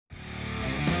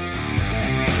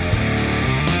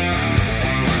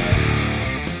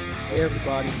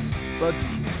everybody,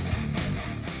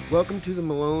 Bugzy. Welcome to the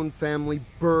Malone Family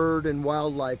Bird and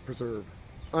Wildlife Preserve.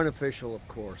 Unofficial, of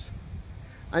course.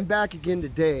 I'm back again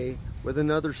today with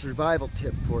another survival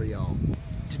tip for y'all.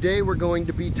 Today we're going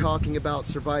to be talking about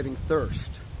surviving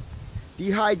thirst.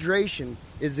 Dehydration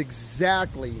is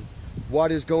exactly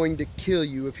what is going to kill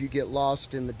you if you get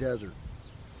lost in the desert.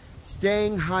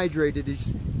 Staying hydrated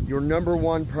is your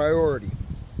 #1 priority.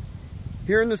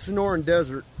 Here in the Sonoran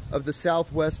Desert of the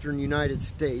Southwestern United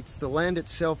States, the land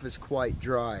itself is quite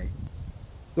dry.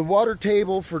 The water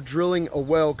table for drilling a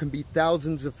well can be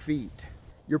thousands of feet.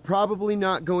 You're probably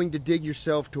not going to dig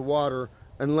yourself to water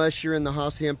unless you're in the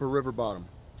Hacienda River bottom.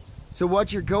 So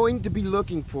what you're going to be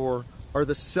looking for are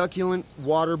the succulent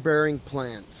water-bearing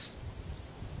plants.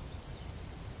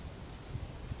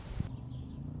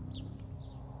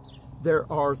 There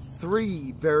are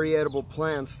 3 very edible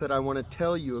plants that I want to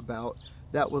tell you about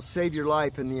that will save your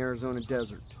life in the Arizona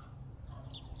desert.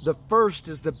 The first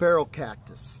is the barrel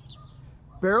cactus.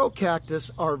 Barrel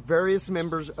cactus are various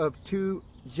members of 2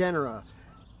 genera,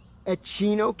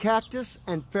 echinocactus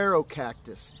and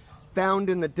ferrocactus, found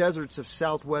in the deserts of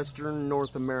southwestern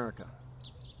North America.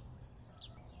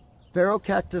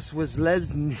 Ferrocactus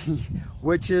weslesni,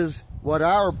 which is what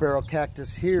our barrel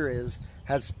cactus here is,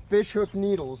 has fishhook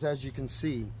needles, as you can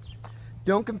see.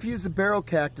 Don't confuse the barrel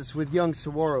cactus with young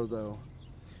saguaro though.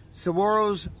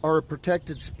 Saguaros are a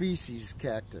protected species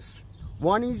cactus.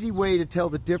 One easy way to tell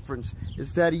the difference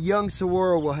is that a young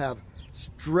saguaro will have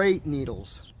straight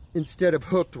needles instead of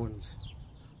hooked ones.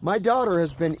 My daughter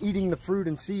has been eating the fruit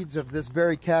and seeds of this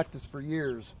very cactus for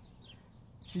years.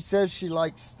 She says she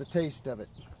likes the taste of it.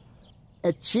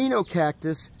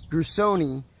 Echinocactus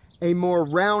grusoni, a more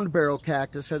round barrel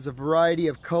cactus, has a variety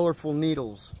of colorful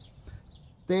needles.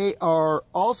 They are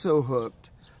also hooked,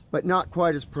 but not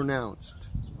quite as pronounced.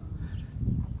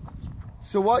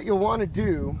 So what you'll want to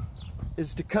do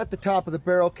is to cut the top of the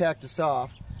barrel cactus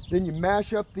off, then you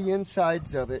mash up the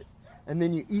insides of it, and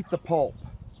then you eat the pulp.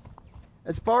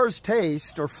 As far as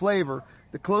taste or flavor,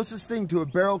 the closest thing to a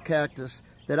barrel cactus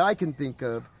that I can think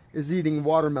of is eating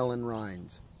watermelon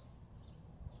rinds.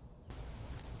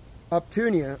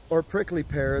 Optunia, or prickly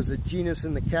pear, is a genus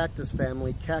in the cactus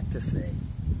family Cactaceae.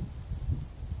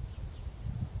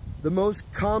 The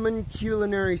most common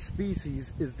culinary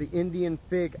species is the Indian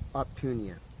fig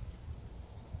Optunia.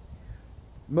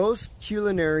 Most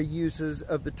culinary uses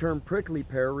of the term prickly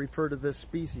pear refer to this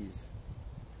species.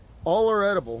 All are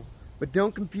edible, but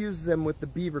don't confuse them with the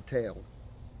beaver tail.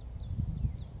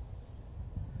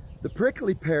 The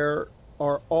prickly pear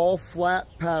are all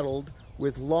flat-paddled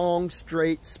with long,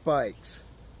 straight spikes.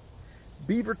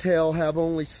 Beaver tail have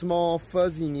only small,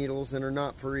 fuzzy needles and are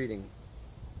not for eating.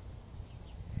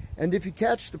 And if you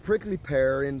catch the prickly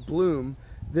pear in bloom,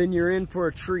 then you're in for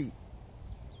a treat.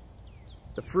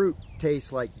 The fruit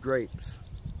tastes like grapes.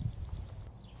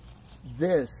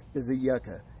 This is a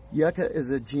yucca. Yucca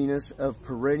is a genus of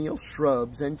perennial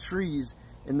shrubs and trees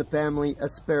in the family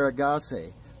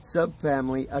Asparagaceae,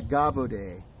 subfamily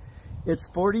Agavoideae. Its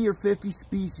 40 or 50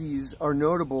 species are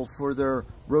notable for their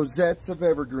rosettes of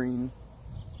evergreen,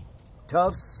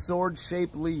 tough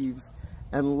sword-shaped leaves,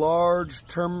 and large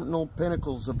terminal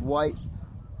pinnacles of white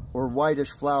or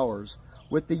whitish flowers.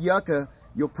 With the yucca,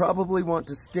 you'll probably want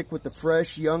to stick with the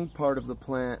fresh young part of the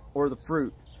plant or the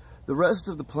fruit. The rest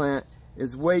of the plant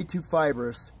is way too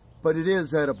fibrous, but it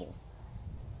is edible.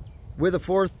 With a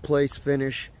 4th place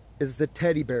finish is the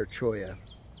teddy bear cholla.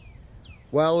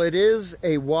 While it is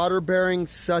a water-bearing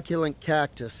succulent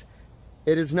cactus,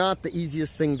 it is not the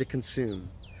easiest thing to consume.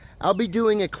 I'll be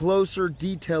doing a closer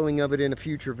detailing of it in a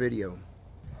future video.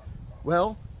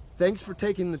 Well, thanks for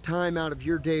taking the time out of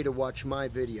your day to watch my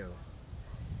video.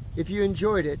 If you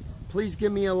enjoyed it, please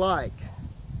give me a like.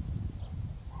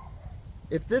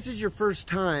 If this is your first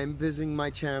time visiting my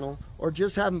channel or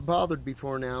just haven't bothered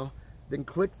before now, then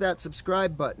click that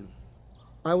subscribe button.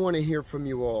 I want to hear from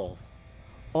you all.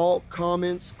 All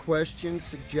comments, questions,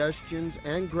 suggestions,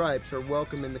 and gripes are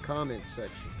welcome in the comments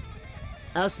section.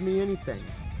 Ask me anything.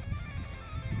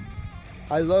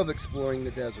 I love exploring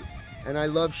the desert, and I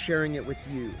love sharing it with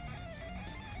you.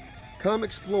 Come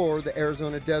explore the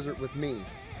Arizona desert with me.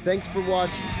 Thanks for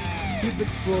watching. Keep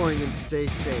exploring and stay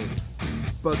safe.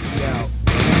 Bugzy out.